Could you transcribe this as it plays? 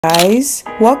Guys,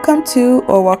 welcome to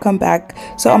or welcome back.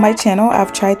 So on my channel,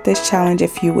 I've tried this challenge a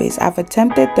few ways. I've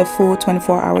attempted the full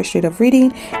 24 hours straight of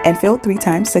reading and failed 3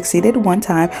 times, succeeded 1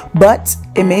 time, but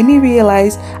it made me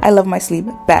realize I love my sleep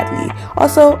badly.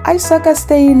 Also, I suck at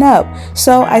staying up.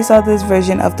 So I saw this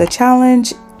version of the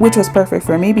challenge, which was perfect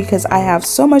for me because I have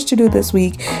so much to do this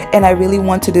week and I really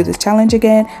want to do this challenge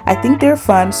again. I think they're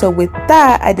fun, so with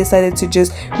that I decided to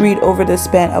just read over the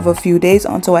span of a few days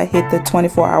until I hit the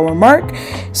 24-hour mark.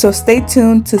 So stay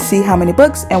tuned to see how many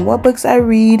books and what books I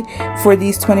read for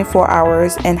these 24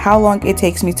 hours and how long it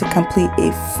takes me to complete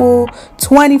a full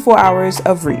 24 hours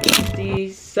of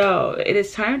reading. So it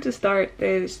is time to start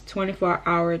this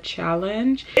 24-hour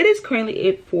challenge. It is currently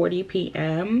 8:40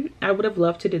 p.m. I would have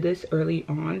loved to do this early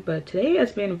on, but today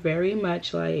has been very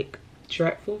much like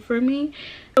dreadful for me.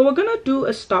 So we're gonna do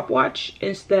a stopwatch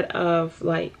instead of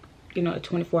like, you know, a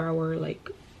 24-hour like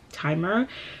timer,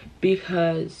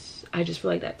 because I just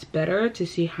feel like that's better to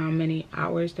see how many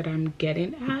hours that I'm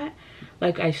getting at,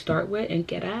 like I start with and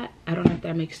get at. I don't know if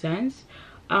that makes sense.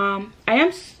 I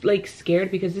am like scared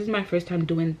because this is my first time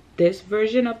doing this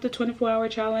version of the 24-hour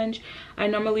challenge. I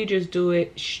normally just do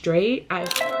it straight. We're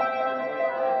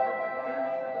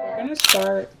gonna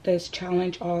start this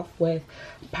challenge off with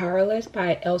Powerless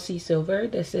by Elsie Silver.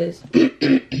 This is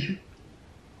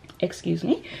excuse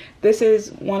me, this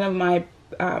is one of my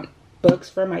books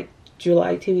for my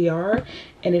July TBR,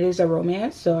 and it is a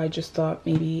romance, so I just thought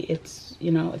maybe it's,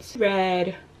 you know, it's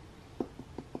read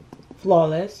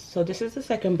Flawless. So this is the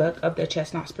second book of the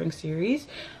Chestnut Spring series.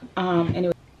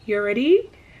 Anyway, you ready?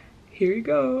 Here you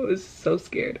go. I was so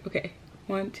scared. Okay,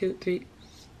 1, 2, 3,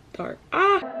 start.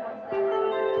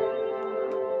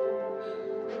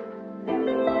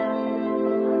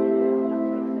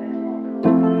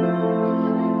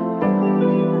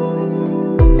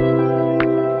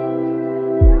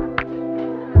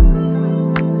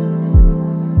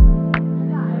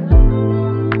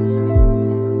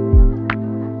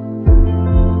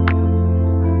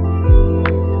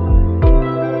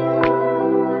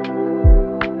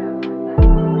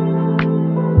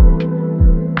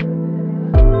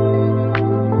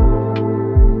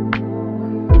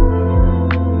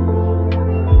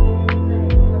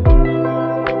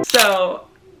 So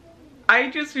I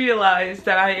just realized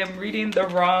that I am reading the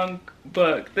wrong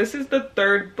book. This is the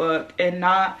 3rd book and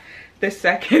not the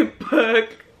 2nd book.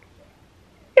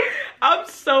 I'm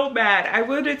so mad. I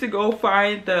wanted to go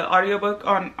find the audiobook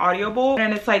on Audible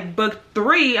and it's like book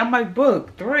 3. I'm like,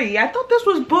 book 3? I thought this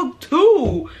was book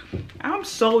 2. I'm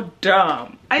so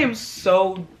dumb. I am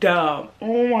so dumb.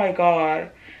 Oh my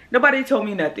god. Nobody told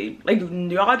me nothing. Like,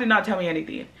 y'all did not tell me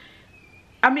anything.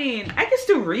 I mean, I can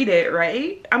still read it,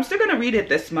 right? I'm still gonna read it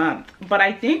this month, but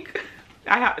I think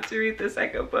I have to read the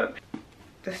 2nd book.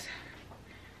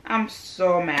 I'm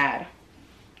so mad.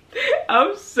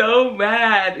 I'm so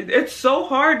mad. It's so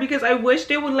hard because I wish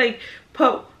they would like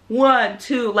put 1,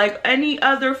 2, like any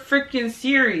other freaking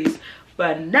series,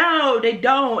 but no, they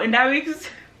don't, and that makes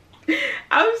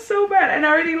I'm so mad. And I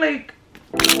already like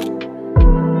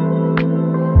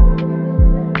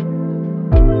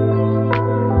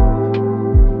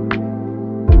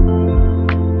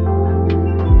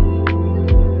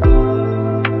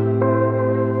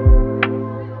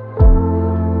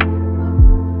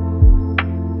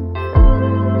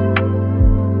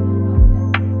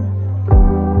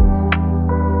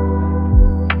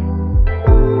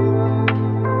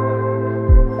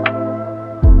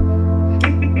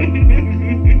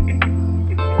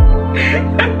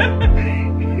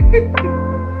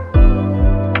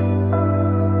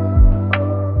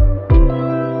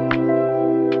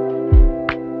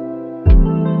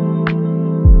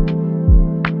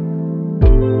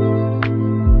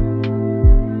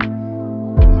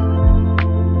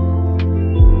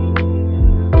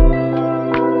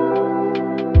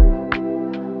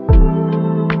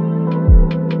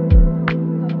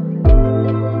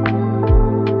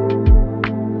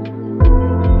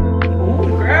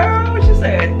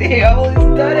they always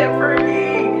done it for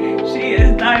me. She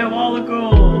is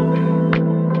diabolical.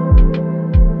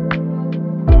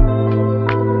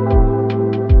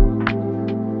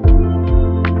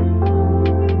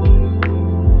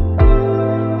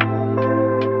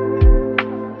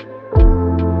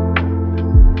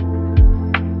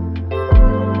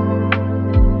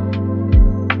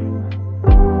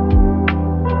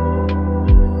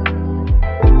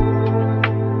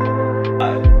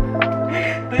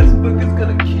 This book is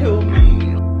gonna kill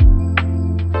me.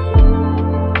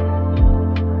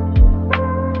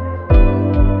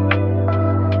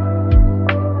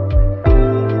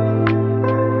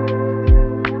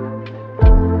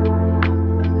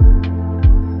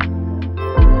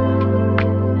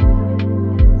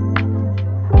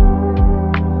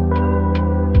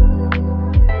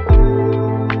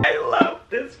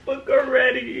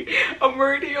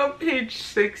 already on page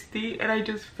 60 and I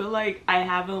just feel like I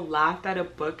haven't laughed at a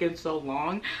book in so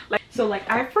long.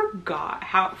 Like I forgot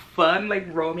how fun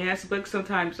like romance books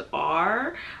sometimes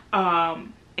are.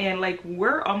 And like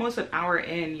we're almost an hour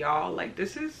in, y'all. Like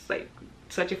this is like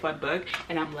such a fun book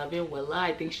and I'm loving Willa.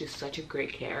 I think she's such a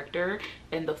great character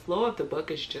and the flow of the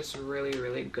book is just really,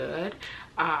 really good.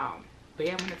 But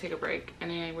yeah, I'm gonna take a break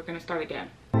and then we're gonna start again.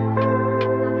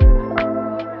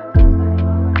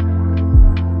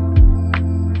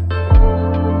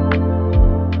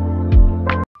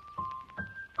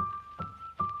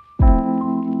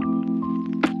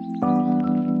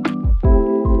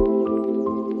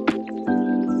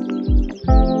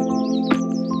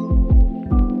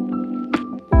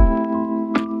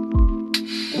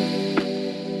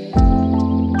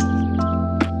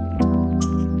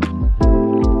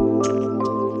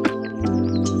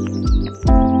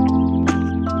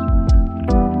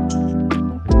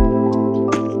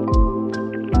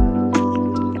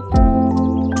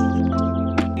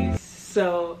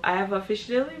 So I have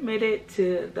officially made it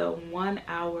to the 1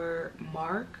 hour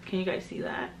mark. Can you guys see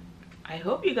that? I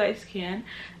hope you guys can.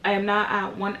 I am now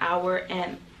at 1 hour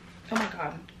and oh my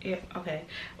god, yeah, okay,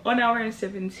 1 hour and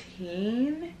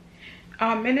 17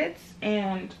 minutes,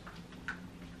 and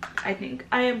I think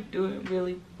I am doing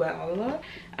really well.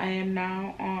 I am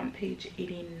now on page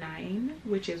 89,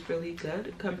 which is really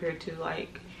good compared to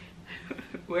like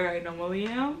where I normally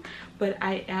am, but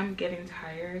I am getting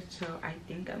tired, so I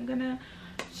think I'm gonna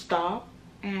stop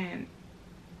and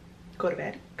go to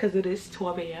bed because it is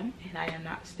 12 a.m. and I am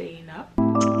not staying up.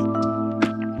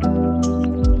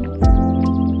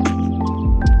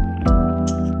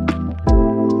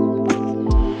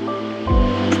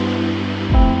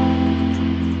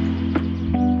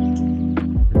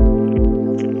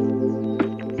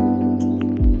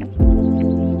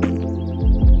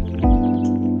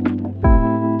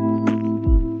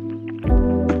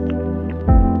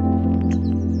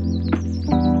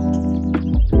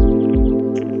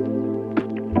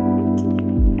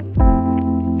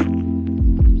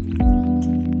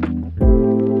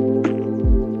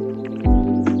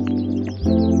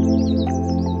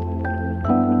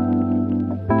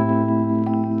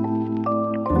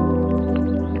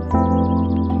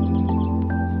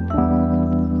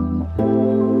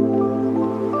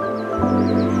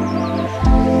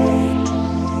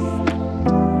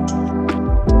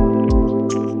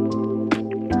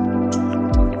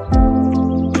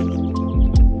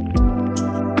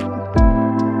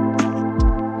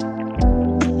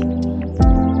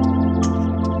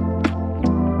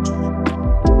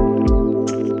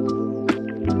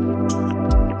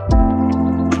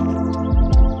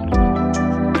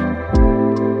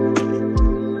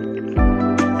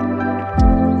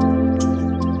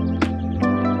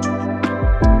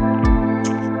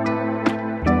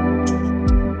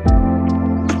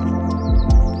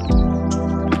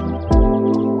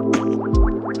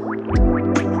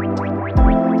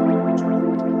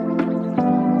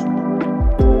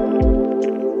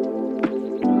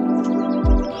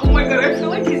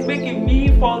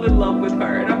 Fall in love with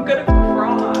her and I'm gonna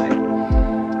cry.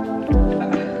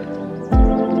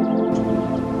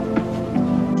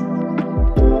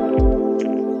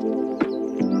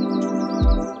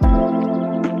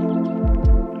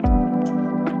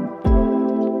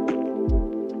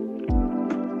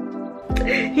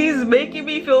 He's making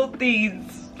me feel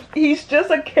things. He's just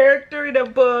a character in a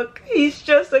book. He's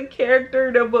just a character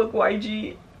in a book,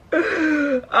 YG.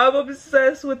 I'm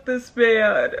obsessed with this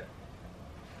man.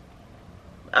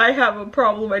 I have a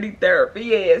problem. I need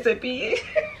therapy ASAP. He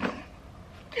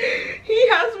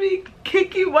has me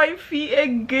kicking my feet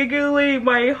and giggling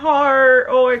my heart.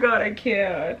 Oh my god, I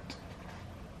can't.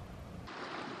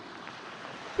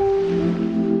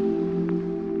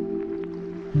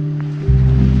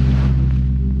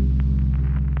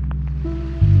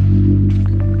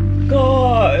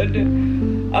 God,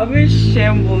 I'm in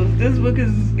shambles. This book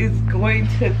is going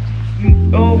to,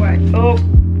 oh my, oh.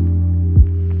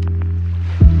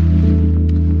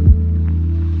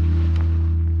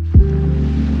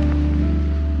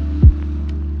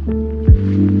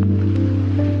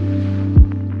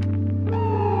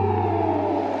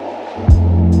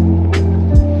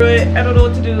 I don't know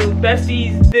what to do.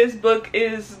 Besties, this book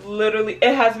is literally,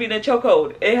 it has been a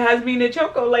chokehold. It has been a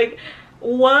chokehold. Like,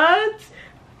 what?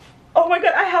 Oh my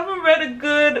god, I haven't read a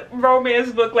good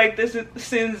romance book like this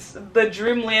since the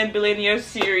Dreamland Billionaire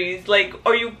series. Like,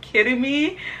 are you kidding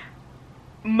me?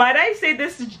 Might I say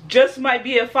this just might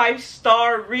be a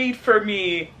 5-star read for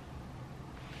me.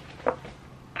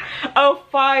 A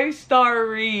 5-star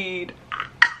read.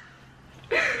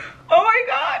 Oh my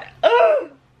god.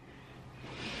 Ugh.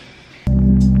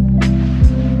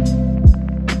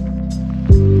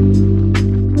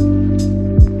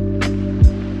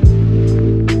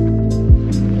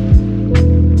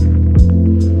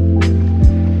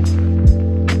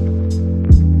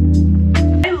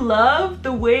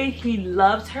 he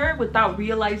loves her without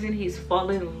realizing he's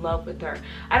fallen in love with her.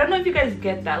 I don't know if you guys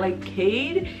get that. Like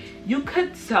Cade, you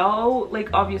could tell,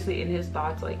 like obviously in his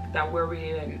thoughts, like that we're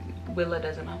reading and Willa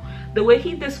doesn't know. The way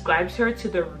he describes her to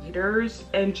the readers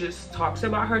and just talks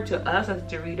about her to us as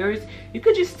the readers, you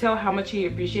could just tell how much he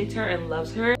appreciates her and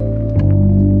loves her.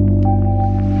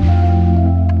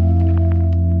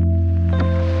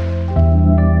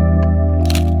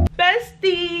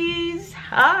 Besties,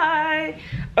 hi.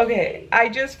 Okay, I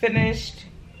just finished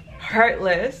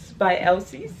Heartless by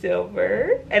Elsie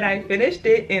Silver, and I finished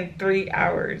it in 3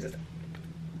 hours.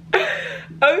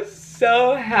 I'm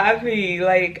so happy.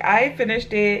 Like, I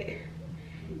finished it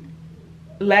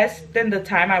less than the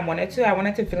time I wanted to. I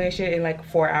wanted to finish it in like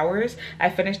 4 hours. I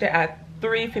finished it at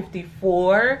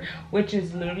 3:54, which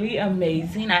is literally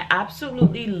amazing. I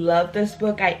absolutely love this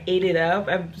book. I ate it up.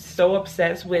 I'm so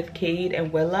obsessed with Cade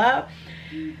and Willa.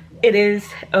 It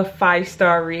is a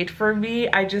 5-star read for me.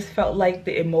 I just felt like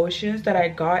the emotions that I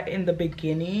got in the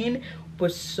beginning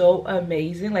was so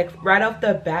amazing. Like right off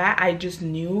the bat, I just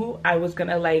knew I was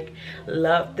gonna like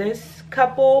love this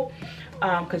couple,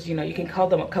 because you know, you can call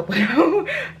them a couple now.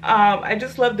 I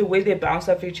just love the way they bounce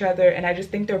off each other, and I just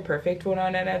think they're perfect for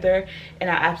one another, and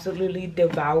I absolutely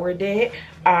devoured it.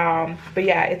 But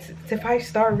yeah, it's a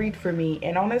 5-star read for me,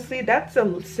 and honestly that's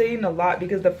saying a lot,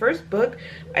 because the first book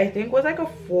I think was like a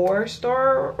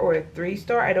 4-star or a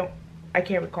 3-star. I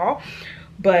can't recall,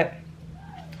 but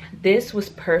this was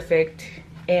perfect.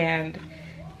 And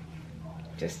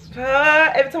just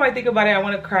every time I think about it, I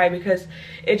want to cry, because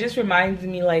it just reminds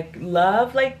me like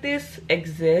love like this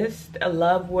exists. A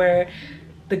love where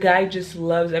the guy just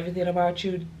loves everything about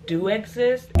you do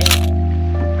exist.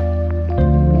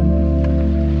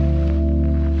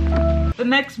 The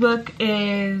next book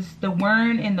is The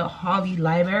Wern in the Holly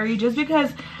Library, just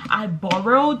because I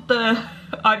borrowed the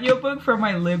audiobook from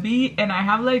my Libby, and I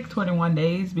have like 21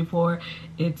 days before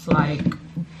it's like,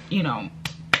 you know,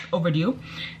 overdue.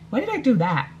 Why did I do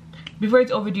that? Before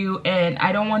it's overdue, and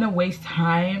I don't want to waste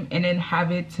time and then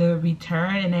have it to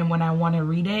return, and then when I want to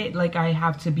read it, like I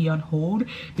have to be on hold,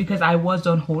 because I was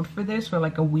on hold for this for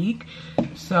like a week.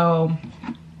 So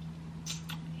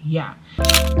yeah.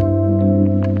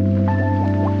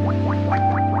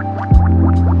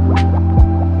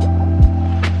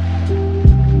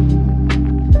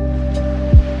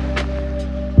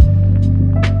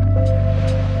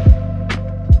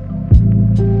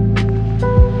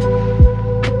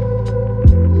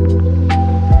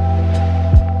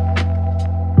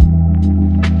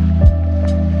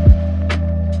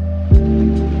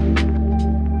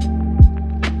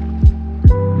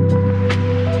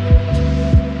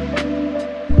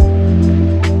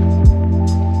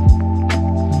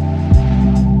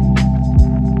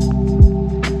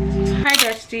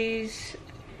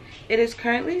 It is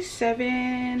currently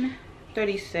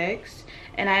 7:36,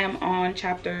 and I am on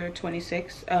chapter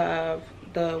 26 of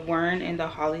The Wern in the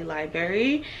Holly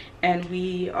Library, and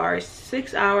we are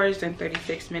 6 hours and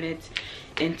 36 minutes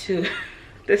into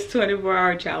this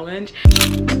 24-hour challenge.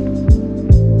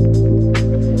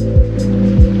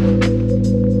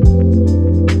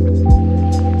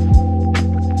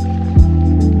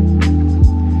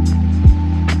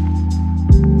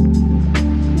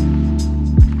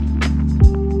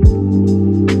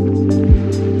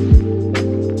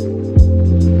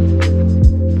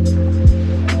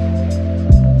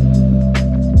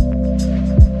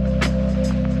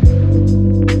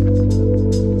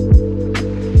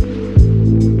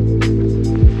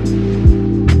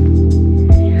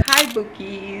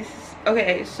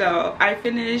 Okay, so I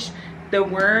finished The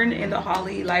Wern in the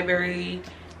Holly Library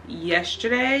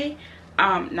yesterday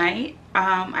night.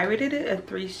 I rated it a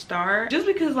 3-star, just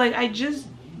because like I just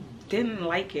didn't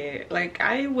like it. Like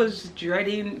I was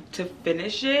dreading to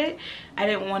finish it. I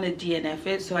didn't want to DNF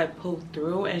it, so I pulled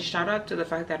through. And shout out to the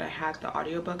fact that I had the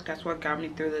audiobook. That's what got me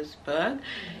through this book.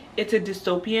 It's a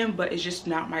dystopian, but it's just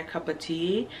not my cup of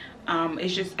tea.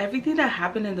 It's just everything that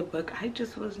happened in the book, I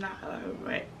just was not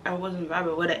right. I wasn't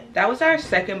vibing with it. That was our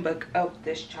second book of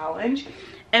this challenge,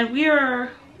 and we are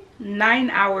 9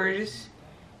 hours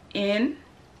in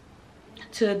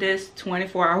to this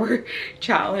 24-hour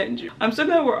challenge. I'm so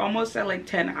glad we're almost at like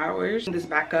 10 hours. This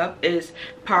backup is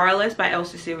Powerless by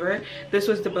Elsie Silver. This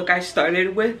was the book I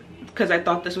started with because I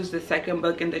thought this was the second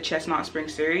book in the Chestnut Spring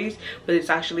series, but it's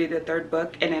actually the third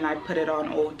book, and then I put it on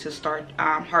hold to start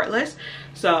Heartless.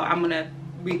 So I'm gonna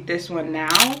read this one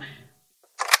now.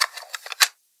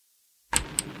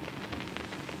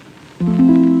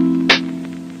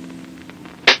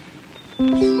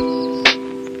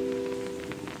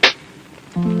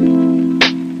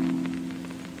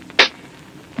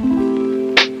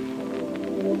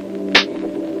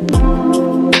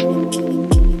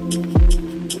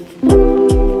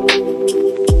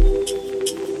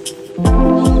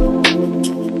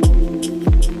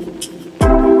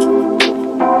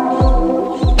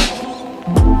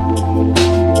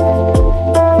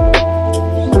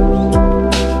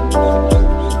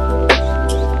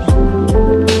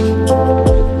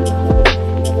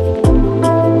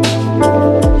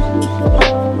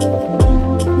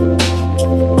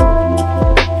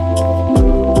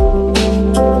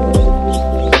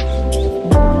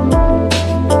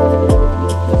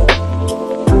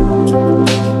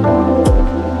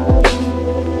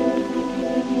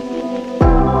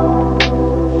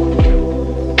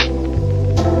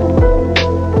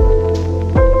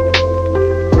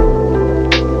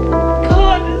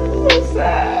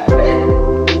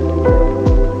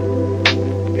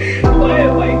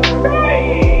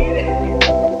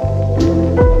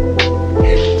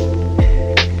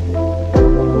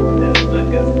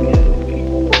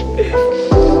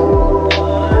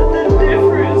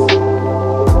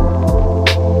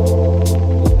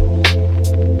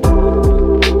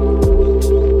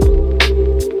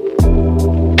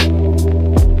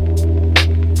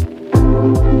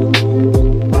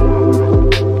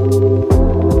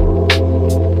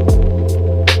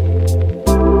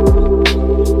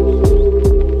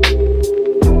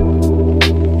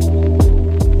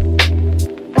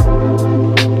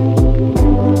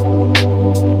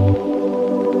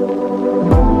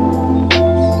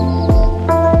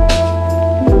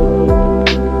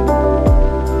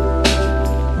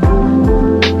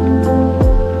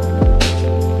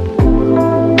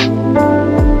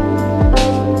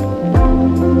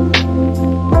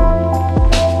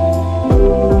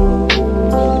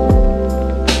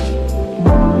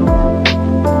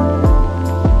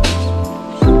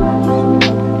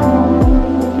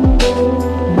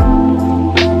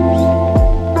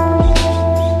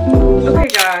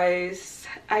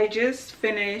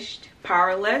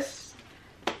 Powerless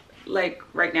like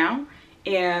right now,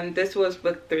 and this was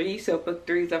book 3, so book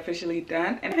 3 is officially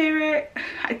done. And my favorite,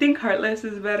 I think Heartless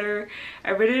is better. I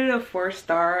rated it a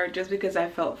 4-star just because I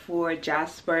felt for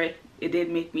Jasper. It did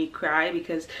make me cry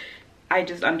because I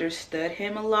just understood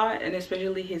him a lot, and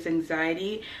especially his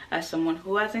anxiety. As someone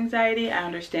who has anxiety, I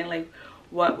understand like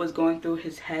what was going through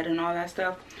his head and all that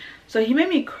stuff. So he made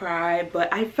me cry,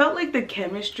 but I felt like the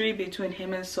chemistry between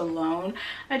him and Salome,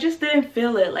 I just didn't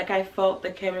feel it. Like I felt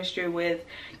the chemistry with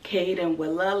Kate and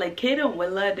Willa. Like Kate and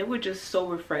Willa, they were just so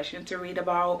refreshing to read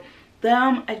about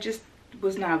them. I just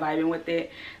was not vibing with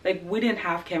it. Like we didn't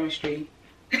have chemistry.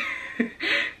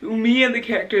 Me and the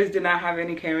characters did not have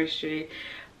any chemistry.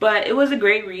 But it was a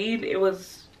great read. It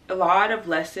was a lot of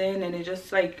lesson, and it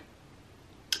just like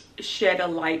shed a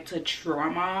light to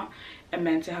trauma and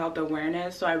mental health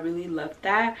awareness. So I really loved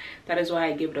that. That is why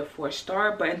I give it a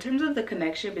 4-star. But in terms of the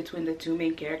connection between the 2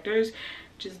 main characters,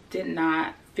 just did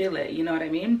not feel it, you know what I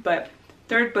mean? But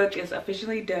third book is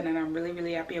officially done, and I'm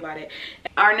really happy about it.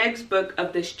 Our next book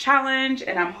of this challenge,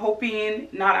 and I'm hoping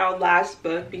not our last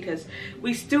book, because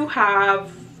we still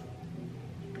have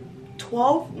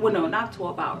 12, well no, not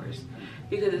 12 hours,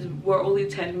 because we're only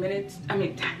 10 minutes, I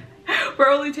mean we're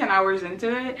only 10 hours into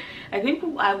it. I think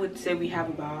I would say we have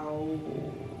about,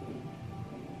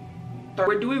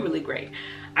 we're doing really great.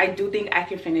 I do think I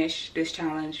can finish this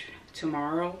challenge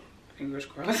tomorrow, fingers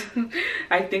crossed.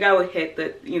 I think I would hit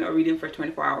the, you know, reading for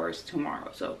 24 hours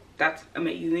tomorrow, so that's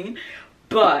amazing.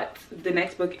 But the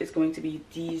next book is going to be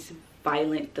These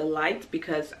Violent Delights,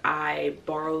 because I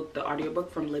borrowed the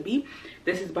audiobook from Libby.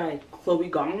 This is by Chloe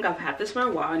Gong. I've had this for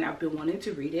a while and I've been wanting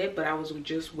to read it, but I was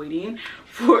just waiting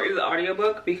for the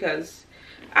audiobook because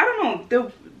I don't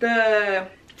know, the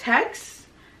text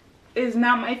is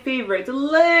not my favorite. It's a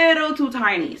little too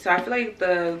tiny, so I feel like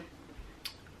the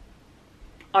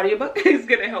audiobook is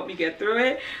gonna help me get through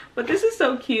it. But this is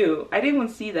so cute. I didn't even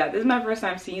see that. This is my first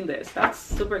time seeing this. That's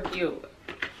super cute.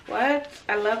 What?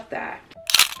 I love that.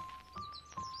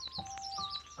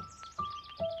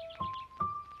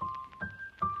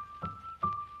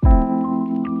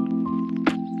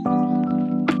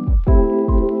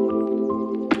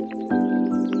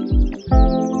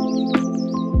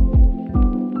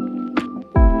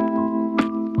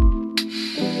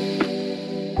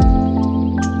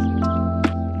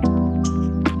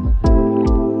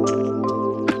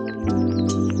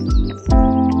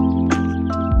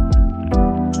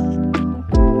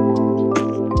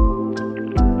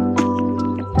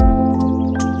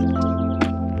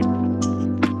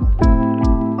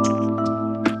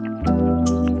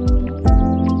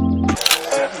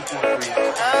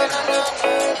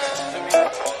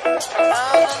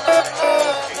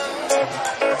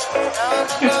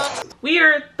 We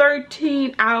are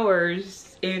 13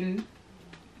 hours in.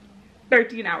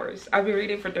 13 hours. I've been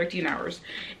reading for 13 hours.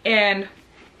 And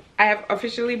I have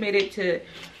officially made it to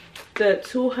the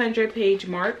 200-page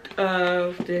mark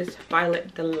of this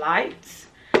Violent Delights.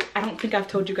 I don't think I've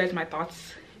told you guys my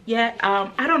thoughts yet.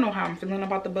 I don't know how I'm feeling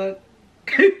about the book.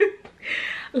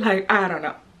 Like, I don't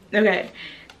know. Okay.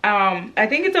 I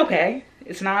think it's okay.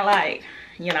 It's not like,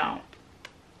 you know,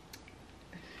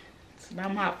 it's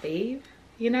not my fave,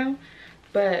 you know,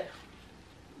 but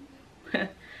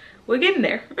we're getting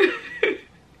there.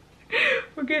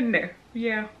 We're getting there.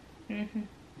 Yeah.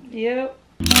 Yep.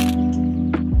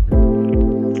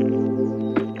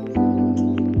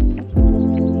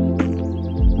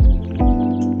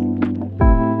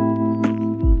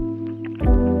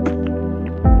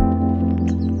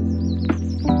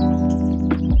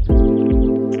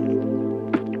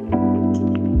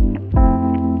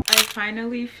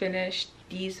 Finally finished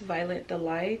These Violent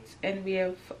Delights, and we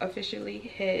have officially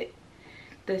hit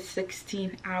the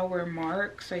 16-hour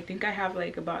mark. So I think I have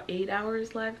like about 8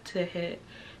 hours left to hit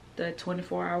the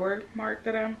 24-hour mark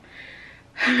that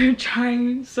I'm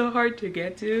trying so hard to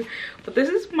get to. But this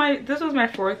was my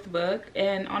 4th book,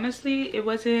 and honestly it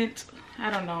wasn't, I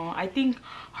don't know, I think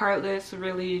Heartless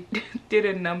really did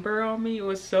a number on me. It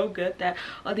was so good that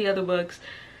all the other books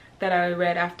that I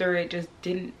read after it just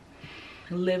didn't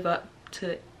live up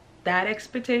to that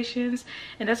expectations,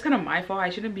 and that's kind of my fault. I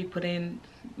shouldn't be putting,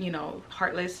 you know,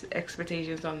 Heartless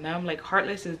expectations on them. Like,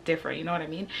 Heartless is different, you know what I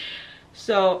mean?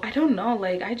 So I don't know,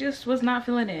 like, I just was not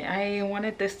feeling it. I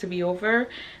wanted this to be over.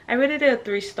 I rated it a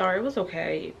 3-star. It was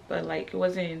okay, but like, it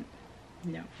wasn't,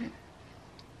 no.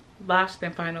 Last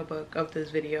and final book of this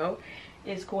video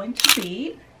is going to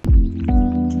be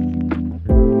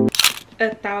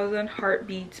 1,000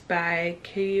 Heartbeats by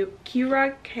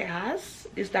Kiera Cass.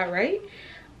 Is that right?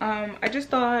 I just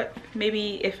thought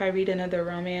maybe if I read another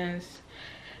romance,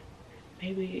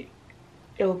 maybe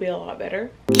it will be a lot better.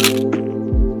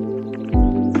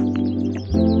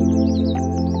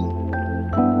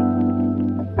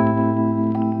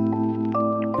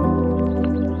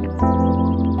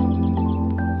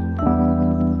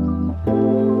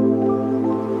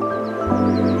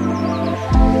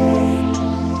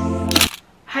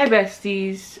 Hi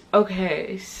besties.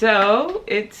 Okay, so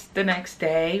it's the next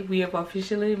day. We have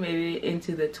officially made it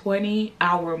into the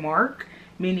 20-hour mark,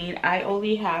 meaning I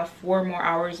only have 4 more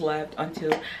hours left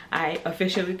until I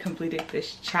officially completed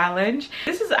this challenge.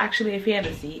 This is actually a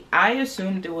fantasy. I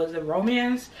assumed it was a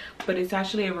romance, but it's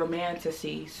actually a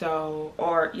romantasy. So,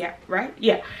 or yeah, right?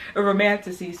 Yeah, a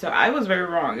romantasy. So I was very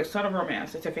wrong. It's not a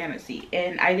romance, it's a fantasy.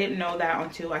 And I didn't know that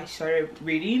until I started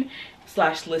reading /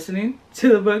 listening to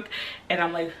the book, and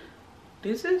I'm like,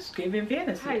 this is giving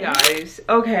fantasy. Hi guys.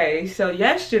 Okay, so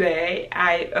yesterday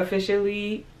I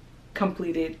officially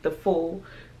completed the full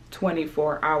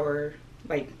 24-hour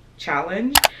like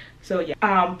challenge. So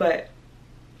yeah, but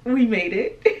we made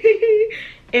it.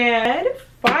 And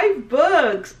 5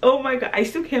 books. Oh my god, I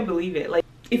still can't believe it. Like,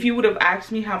 if you would have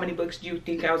asked me how many books do you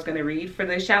think I was gonna read for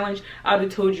this challenge, I would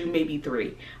have told you maybe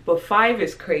 3. But 5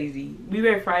 is crazy. We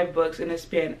read 5 books in a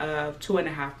span of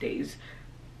 2.5 days.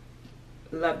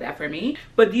 Love that for me.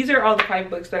 But these are all the 5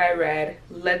 books that I read.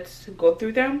 Let's go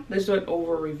through them. Let's do an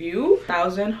over review.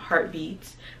 1,000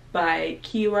 Heartbeats by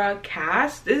Kiera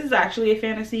Cass. This is actually a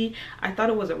fantasy. I thought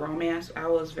it was a romance. I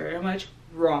was very much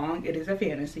wrong. It is a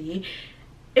fantasy.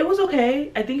 It was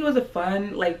okay. I think it was a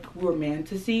fun like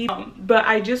romantasy, but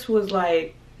I just was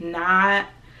like not,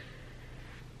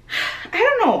 I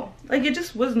don't know, like it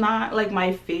just was not like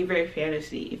my favorite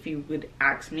fantasy if you would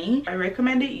ask me. I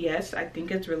recommend it, yes. I think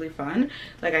it's really fun.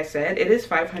 Like I said, it is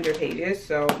 500 pages,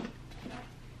 so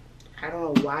I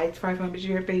don't know why it's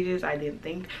 500 pages. I didn't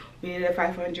think we needed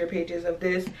 500 pages of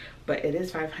this, but it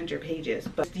is 500 pages.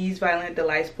 But These Violent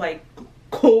Delights by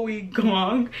Chloe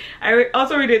Gong. I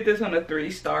also rated this on a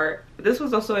 3-star. This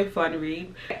was also a fun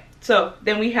read. So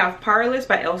then we have Powerless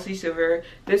by Elsie Silver.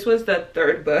 This was the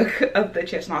 3rd book of the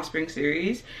Chestnut Spring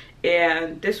series,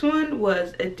 and this one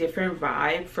was a different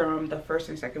vibe from the 1st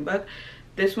and 2nd book.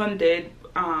 This one did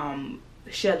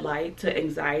shed light to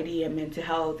anxiety and mental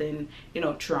health and, you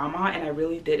know, trauma, and I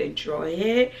really did enjoy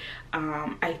it.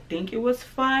 I think it was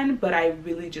fun, but I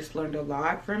really just learned a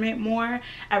lot from it more.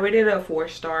 I rated it a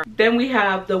 4-star. Then we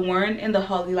have The Warren in the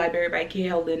Holly Library by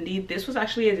K.L. Lindy. This was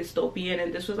actually a dystopian,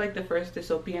 and this was like the first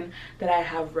dystopian that I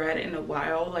have read in a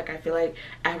while. Like, I feel like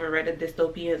I haven't read a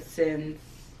dystopian since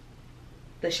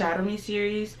the Shadow Me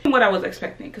series. What I was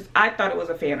expecting, because I thought it was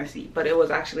a fantasy, but it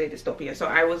was actually a dystopia, so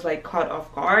I was like caught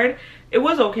off guard. It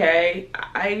was okay.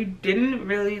 I didn't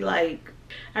really like,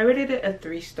 I rated it a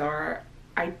 3-star.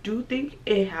 I do think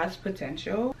it has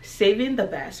potential. Saving the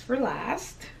Best for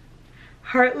Last,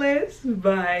 Heartless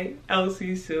by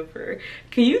Elsie Silver.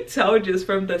 Can you tell just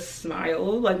from the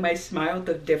smile, like my smile,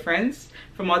 the difference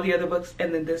from all the other books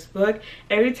and then this book?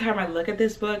 Every time I look at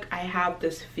this book, I have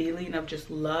this feeling of just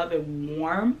love and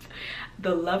warmth.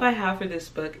 The love I have for this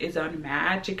book is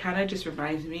unmatched. It kind of just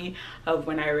reminds me of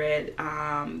when I read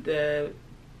the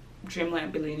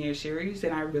Dreamland Billionaire series,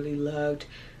 and I really loved,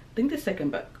 I think, the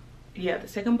 2nd book. Yeah, the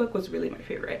 2nd book was really my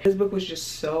favorite. This book was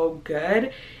just so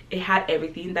good. It had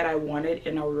everything that I wanted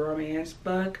in a romance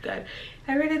book. Good.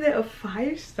 I rated it a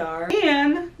 5-star.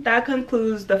 And that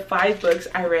concludes the 5 books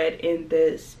I read in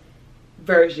this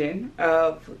version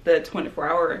of the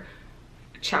 24-hour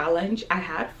challenge. I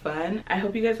had fun. I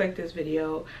hope you guys liked this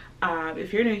video.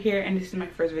 If you're new here and this is my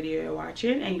first video you're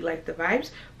watching and you like the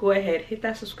vibes, go ahead, hit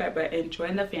that subscribe button,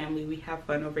 join the family. We have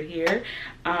fun over here.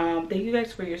 Thank you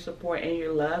guys for your support and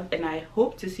your love, and I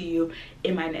hope to see you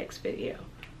in my next video.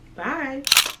 Bye.